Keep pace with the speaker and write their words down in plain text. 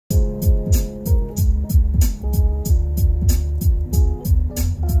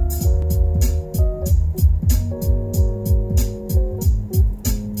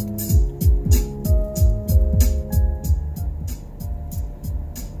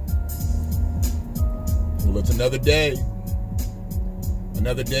Well, it's another day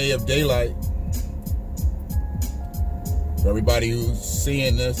of daylight. For everybody who's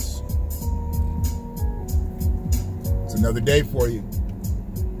seeing this, it's another day for you.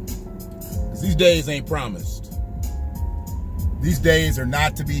 Because these days ain't promised. These days are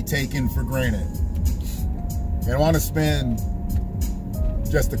not to be taken for granted. And I want to spend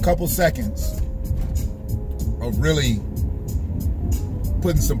just a couple seconds of really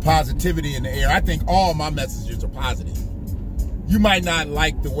putting some positivity in the air. I think all my messages are positive. You might not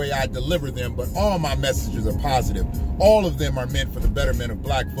like the way I deliver them, but all my messages are positive. All of them are meant for the betterment of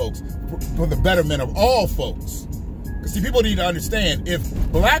black folks, for the betterment of all folks. Because see, people need to understand, if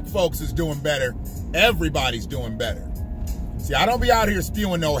black folks is doing better, everybody's doing better. See, I don't be out here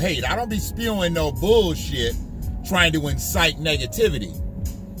spewing no hate. I don't be spewing no bullshit trying to incite negativity.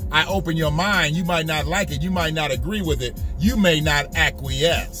 I open your mind. You might not like it. You might not agree with it. You may not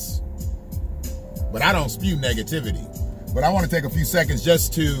acquiesce. But I don't spew negativity. But I want to take a few seconds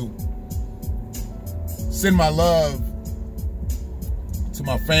just to send my love to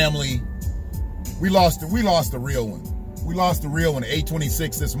my family. We lost the real one. We lost the real one at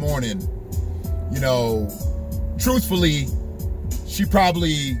 8:26 this morning. You know, truthfully, she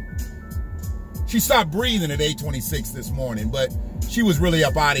stopped breathing at 8:26 this morning, but she was really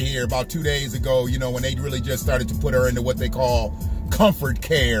up out of here about 2 days ago, you know, when they really just started to put her into what they call comfort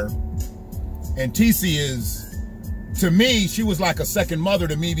care. And TEACIE is, to me, she was like a second mother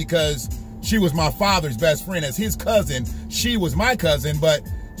to me because she was my father's best friend. As his cousin, she was my cousin, but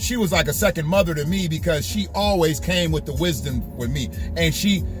she was like a second mother to me because she always came with the wisdom with me. And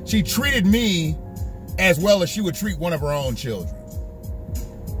she treated me as well as she would treat one of her own children.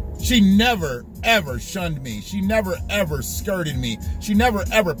 She never, ever shunned me. She never, ever skirted me. She never,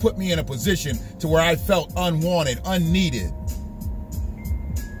 ever put me in a position to where I felt unwanted, unneeded.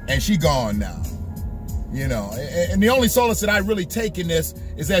 And she gone now. You know, and the only solace that I really take in this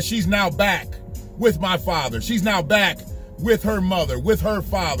is that she's now back with my father. She's now back with her mother, with her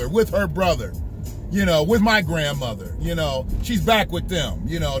father, with her brother, you know, with my grandmother. You know, she's back with them.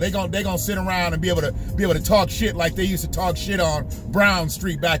 You know, they gonna sit around and be able to talk shit like they used to talk shit on Brown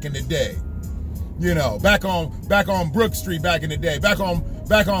Street back in the day. You know, back on Brook Street back in the day, back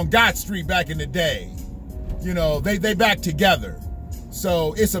on Gott Street back in the day. You know, they back together.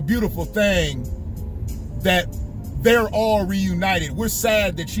 So it's a beautiful thing that they're all reunited. We're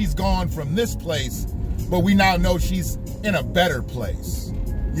sad that she's gone from this place, but we now know she's in a better place.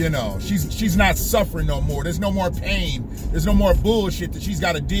 You know, she's not suffering no more. There's no more pain. There's no more bullshit that she's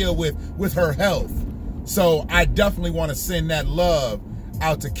got to deal with her health. So I definitely want to send that love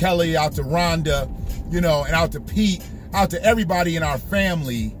out to Kelly, out to Rhonda, you know, and out to Pete, out to everybody in our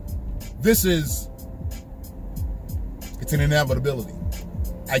family. It's an inevitability.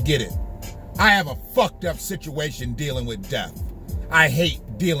 I get it. I have a fucked up situation dealing with death. I hate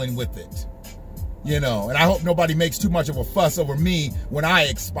dealing with it. You know, and I hope nobody makes too much of a fuss over me when I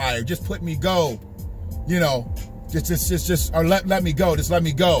expire. Just put me go. You know, or let me go. Just let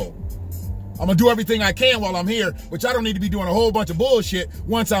me go. I'm gonna do everything I can while I'm here, which I don't need to be doing a whole bunch of bullshit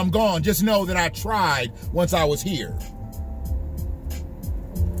once I'm gone. Just know that I tried once I was here.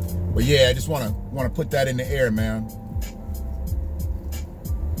 But yeah, I just wanna put that in the air, man.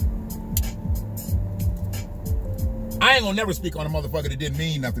 I ain't gonna never speak on a motherfucker that didn't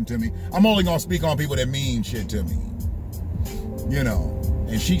mean nothing to me. I'm only gonna speak on people that mean shit to me. You know,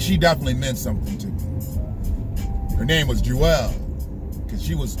 and she definitely meant something to me. Her name was Jewel, because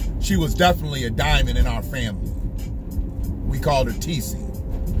she was definitely a diamond in our family. We called her TEACIE.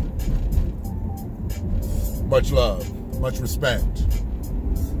 Much love, much respect.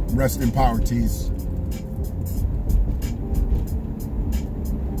 Rest in power, TEACIE.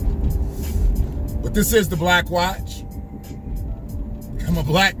 But this is the BlackWatch. I'm a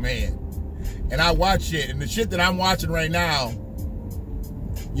black man, and I watch shit, and the shit that I'm watching right now,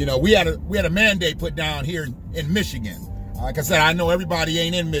 you know, we had a mandate put down here in Michigan. Like I said, I know everybody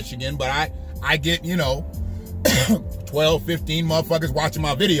ain't in Michigan, but I get, you know, 12, 15 motherfuckers watching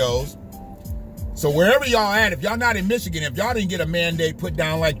my videos. So wherever y'all at, if y'all not in Michigan, if y'all didn't get a mandate put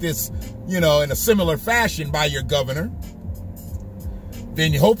down like this, you know, in a similar fashion by your governor,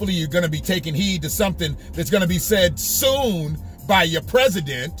 then hopefully you're going to be taking heed to something that's going to be said soon by your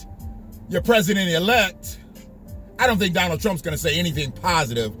president-elect. I don't think Donald Trump's going to say anything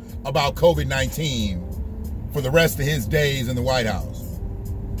positive about COVID-19 for the rest of his days in the White House.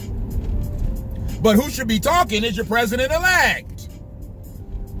 But who should be talking is your president-elect,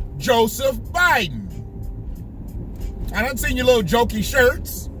 Joseph Biden. I done seen your little jokey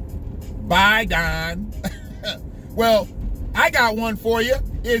shirts. Bye, Don. Well, I got one for you.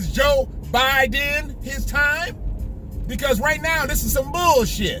 Is Joe Biden his time? Because right now, this is some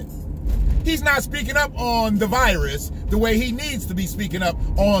bullshit. He's not speaking up on the virus the way he needs to be speaking up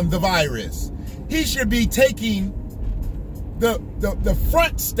on the virus. He should be taking the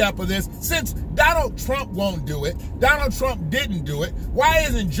front step of this. Since Donald Trump won't do it, Donald Trump didn't do it, why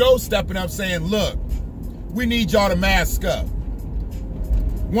isn't Joe stepping up saying, look, we need y'all to mask up.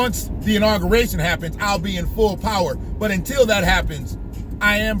 Once the inauguration happens, I'll be in full power. But until that happens,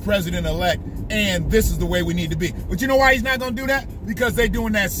 I am president-elect, and this is the way we need to be. But you know why he's not going to do that? Because they're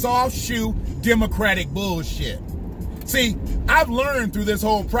doing that soft shoe Democratic bullshit. See, I've learned through this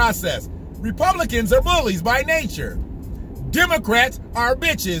whole process, Republicans are bullies by nature. Democrats are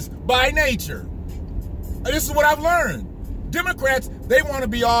bitches by nature. This is what I've learned. Democrats, they want to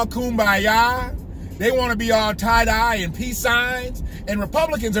be all kumbaya. They want to be all tie-dye and peace signs. And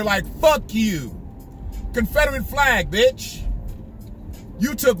Republicans are like, fuck you. Confederate flag, bitch.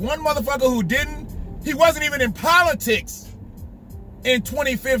 You took one motherfucker who he wasn't even in politics in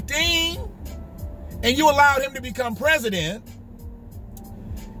 2015, and you allowed him to become president.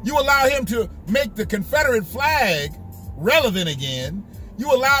 You allowed him to make the Confederate flag relevant again.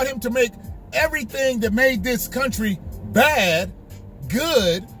 You allowed him to make everything that made this country bad,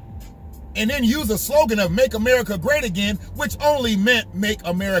 good, and then use a slogan of Make America Great Again, which only meant Make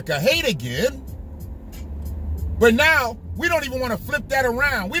America Hate Again. But now, we don't even want to flip that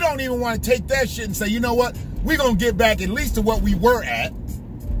around. We don't even want to take that shit and say, you know what? We're going to get back at least to what we were at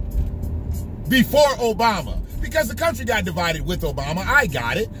before Obama. Because the country got divided with Obama. I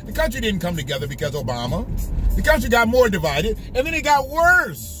got it. The country didn't come together because Obama. The country got more divided. And then it got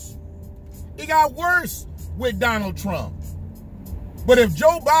worse. It got worse with Donald Trump. But if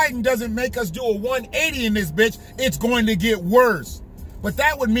Joe Biden doesn't make us do a 180 in this bitch, it's going to get worse. But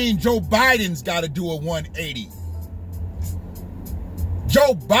that would mean Joe Biden's got to do a 180.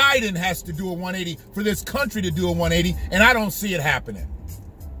 Joe Biden has to do a 180 for this country to do a 180, and I don't see it happening.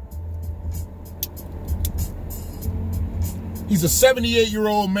 He's a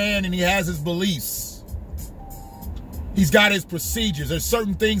 78-year-old man, and he has his beliefs. He's got his procedures. There's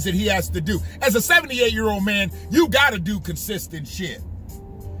certain things that he has to do. As a 78-year-old man, you got to do consistent shit.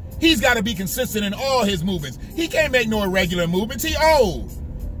 He's got to be consistent in all his movements. He can't make no irregular movements. He old.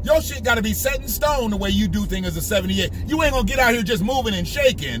 Your shit got to be set in stone the way you do things as a 78. You ain't going to get out here just moving and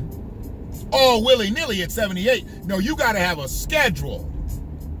shaking all willy-nilly at 78. No, you got to have a schedule.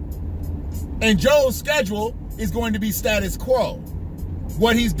 And Joe's schedule is going to be status quo.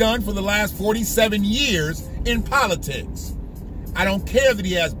 What he's done for the last 47 years in politics. I don't care that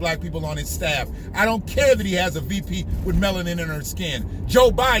he has black people on his staff. I don't care that he has a VP with melanin in her skin.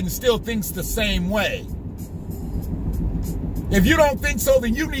 Joe Biden still thinks the same way. If you don't think so,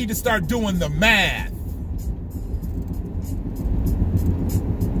 then you need to start doing the math.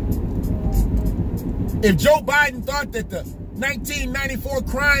 If Joe Biden thought that the 1994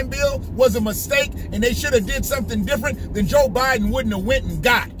 crime bill was a mistake and they should have did something different, then Joe Biden wouldn't have went and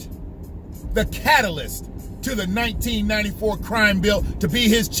got the catalyst to the 1994 crime bill to be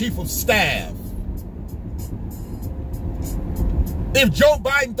his chief of staff. If Joe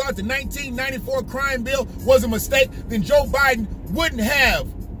Biden thought the 1994 crime bill was a mistake, then Joe Biden wouldn't have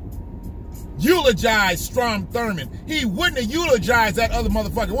eulogized Strom Thurmond. He wouldn't have eulogized that other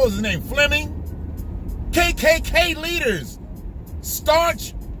motherfucker. What was his name? Fleming? KKK leaders.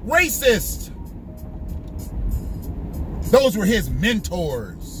 Staunch racist. Those were his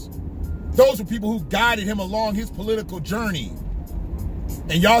mentors. Those were people who guided him along his political journey.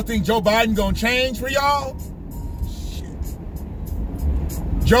 And y'all think Joe Biden gonna change for y'all?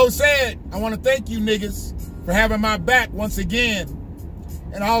 Joe said, I want to thank you niggas for having my back once again.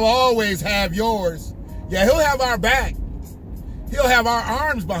 And I'll always have yours. Yeah, he'll have our back. He'll have our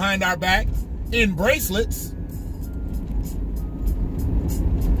arms behind our back in bracelets.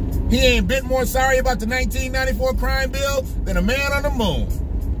 He ain't a bit more sorry about the 1994 crime bill than a man on the moon.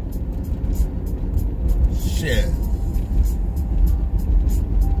 Shit.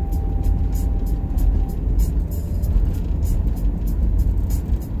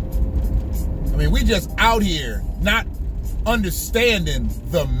 I mean, we just out here not understanding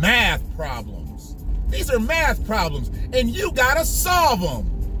the math problems. These are math problems, and you gotta solve them.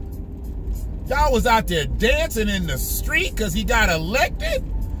 Y'all was out there dancing in the street because he got elected?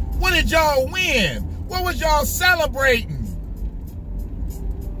 What did y'all win? What was y'all celebrating?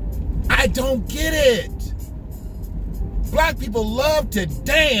 I don't get it. Black people love to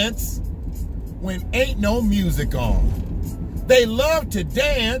dance when ain't no music on. They love to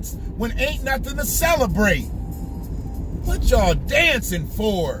dance when ain't nothing to celebrate. What y'all dancing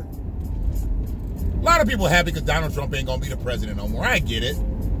for? A lot of people happy because Donald Trump ain't gonna be the president no more. I get it.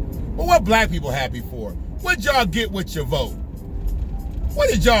 Well, what black people happy for? What did y'all get with your vote? What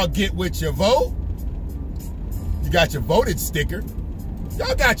did y'all get with your vote? You got your voted sticker.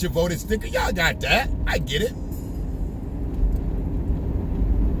 Y'all got your voted sticker. Y'all got that. I get it.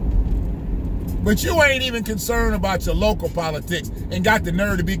 But you ain't even concerned about your local politics and got the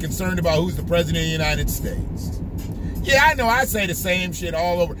nerve to be concerned about who's the president of the United States. Yeah, I know I say the same shit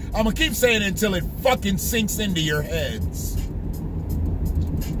all over. I'm going to keep saying it until it fucking sinks into your heads.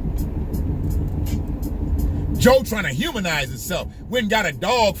 Joe trying to humanize himself. Went and got a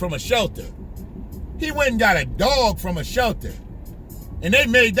dog from a shelter. He went and got a dog from a shelter. And they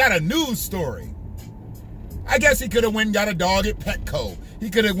made that a news story. I guess he could have went and got a dog at Petco. He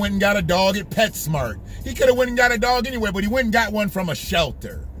could have went and got a dog at PetSmart. He could have went and got a dog anywhere, but he went and got one from a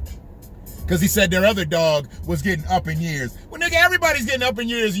shelter. Because he said their other dog was getting up in years. Well, nigga, everybody's getting up in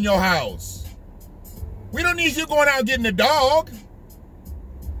years in your house. We don't need you going out getting a dog.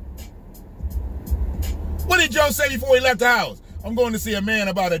 What did Joe say before he left the house? I'm going to see a man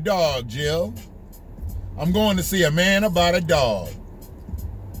about a dog, Jill. I'm going to see a man about a dog.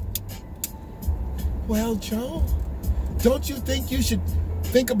 Well, Joe, don't you think you should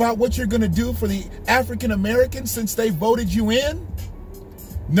think about what you're going to do for the African Americans since they voted you in?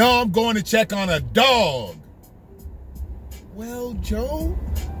 No, I'm going to check on a dog. Well, Joe,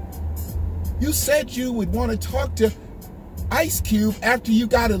 you said you would want to talk to Ice Cube after you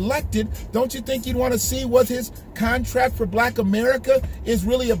got elected. Don't you think you'd want to see what his contract for Black America is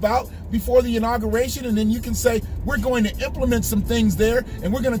really about before the inauguration? And then you can say, we're going to implement some things there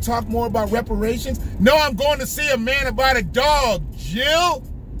and we're going to talk more about reparations. No, I'm going to see a man about a dog, Jill.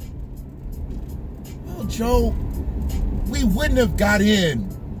 Well, Joe, we wouldn't have got in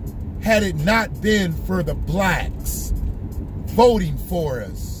had it not been for the blacks voting for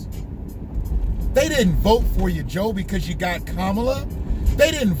us. They didn't vote for you, Joe, because you got Kamala. They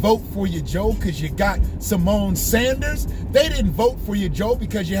didn't vote for you, Joe, because you got Simone Sanders. They didn't vote for you, Joe,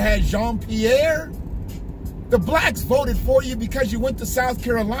 because you had Jean-Pierre. The blacks voted for you because you went to South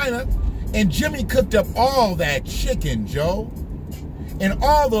Carolina and Jimmy cooked up all that chicken, Joe. And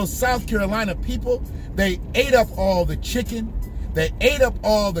all those South Carolina people, they ate up all the chicken. They ate up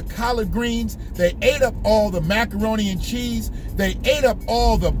all the collard greens. They ate up all the macaroni and cheese. They ate up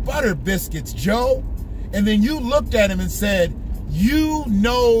all the butter biscuits, Joe. And then you looked at him and said, you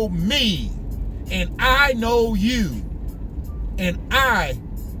know me, and I know you, and I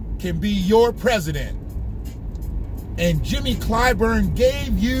can be your president. And Jimmy Clyburn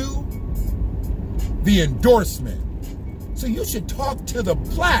gave you the endorsement. So you should talk to the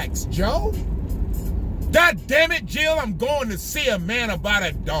blacks, Joe. God damn it, Jill, I'm going to see a man about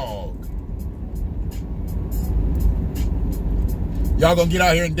a dog. Y'all gonna get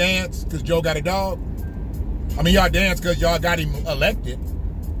out here and dance because Joe got a dog? I mean, y'all dance because y'all got him elected.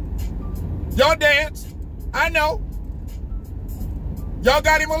 Y'all dance. I know. Y'all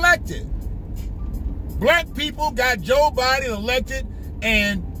got him elected. Black people got Joe Biden elected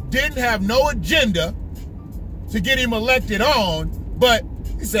and didn't have no agenda to get him elected on, but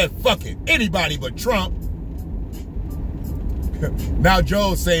he said, fuck it, anybody but Trump. Now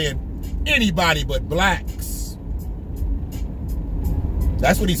Joe's saying, anybody but blacks.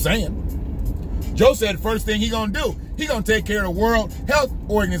 That's what he's saying. Joe said the first thing he gonna do, he gonna take care of the World Health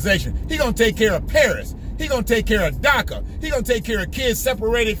Organization. He gonna take care of Paris. He gonna take care of DACA. He gonna take care of kids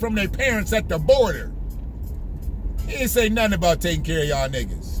separated from their parents at the border. He didn't say nothing about taking care of y'all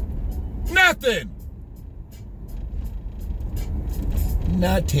niggas. Nothing.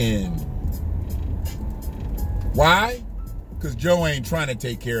 Nothing. Why? Because Joe ain't trying to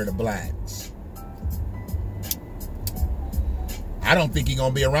take care of the blacks. I don't think he's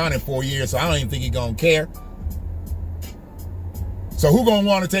going to be around in 4 years, so I don't even think he's going to care. So who going to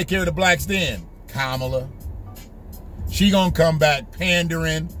want to take care of the blacks then? Kamala. She going to come back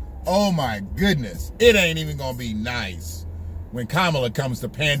pandering. Oh my goodness. It ain't even going to be nice when Kamala comes to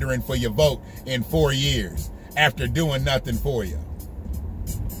pandering for your vote in 4 years after doing nothing for you.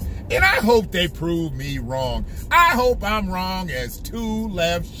 And I hope they prove me wrong. I hope I'm wrong as two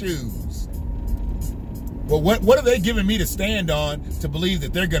left shoes. Well, what are they giving me to stand on to believe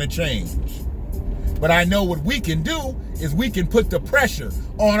that they're going to change? But I know what we can do is we can put the pressure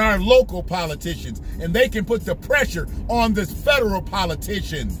on our local politicians, and they can put the pressure on the federal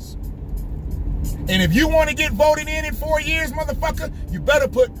politicians. And if you want to get voted in 4 years, motherfucker, you better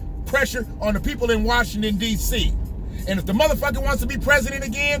put pressure on the people in Washington, D.C. And if the motherfucker wants to be president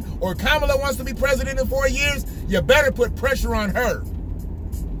again, or Kamala wants to be president in 4 years, you better put pressure on her.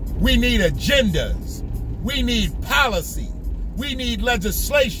 We need agendas. We need policy. We need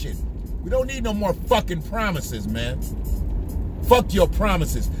legislation. We don't need no more fucking promises, man. Fuck your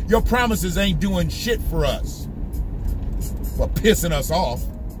promises. Your promises ain't doing shit for us, but pissing us off.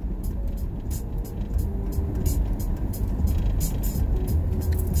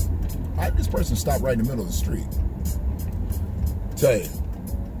 Why did this person stop right in the middle of the street? Tell you,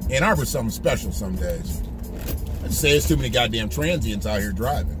 Ann Arbor's something special some days. I just say it's too many goddamn transients out here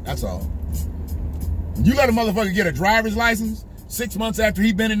driving. That's all. You let a motherfucker get a driver's license 6 months after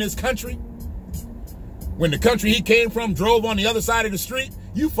he been in this country, when the country he came from drove on the other side of the street,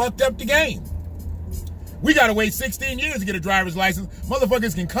 you fucked up the game. We gotta wait 16 years to get a driver's license.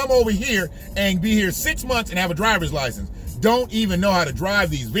 Motherfuckers can come over here and be here 6 months and have a driver's license. Don't even know how to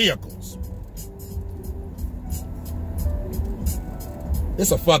drive these vehicles. It's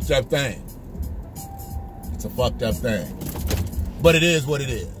a fucked up thing. It's a fucked up thing. But it is what it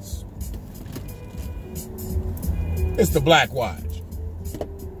is. It's the BlackWatch.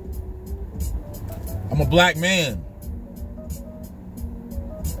 I'm a black man.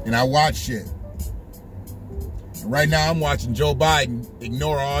 And I watch shit. And right now I'm watching Joe Biden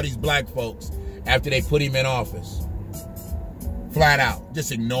ignore all these black folks after they put him in office. Flat out.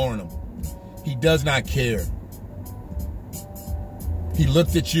 Just ignoring them. He does not care. He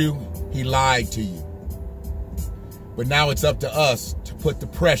looked at you. He lied to you. But now it's up to us to put the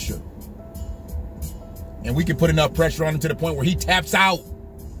pressure. And we can put enough pressure on him to the point where he taps out.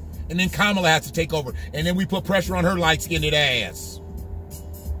 And then Kamala has to take over. And then we put pressure on her light-skinned ass.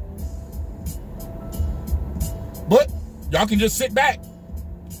 But y'all can just sit back.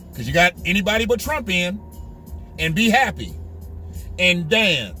 Because you got anybody but Trump in. And be happy. And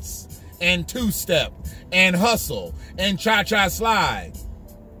dance. And two-step. And hustle. And cha-cha slide.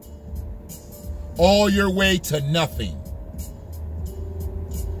 All your way to nothing.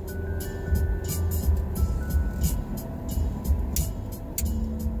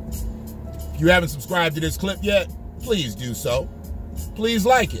 If you haven't subscribed to this clip yet, please do so. Please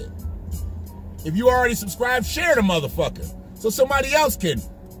like it. If you already subscribed, share the motherfucker so somebody else can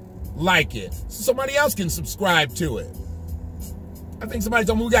like it. So somebody else can subscribe to it. I think somebody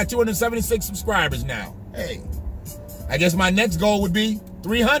told me we got 276 subscribers now. Hey, I guess my next goal would be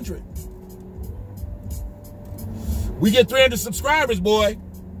 300. We get 300 subscribers, boy.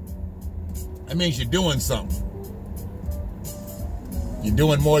 That means you're doing something. You're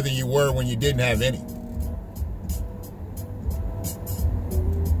doing more than you were when you didn't have any.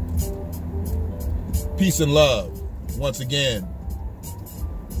 Peace and love. Once again,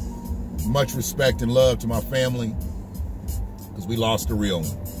 much respect and love to my family, because we lost a real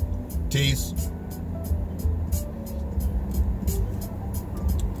one. TEACIE.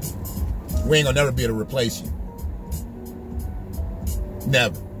 We ain't gonna never be able to replace you.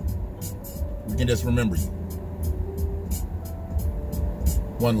 Never. We can just remember you.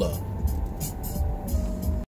 One love.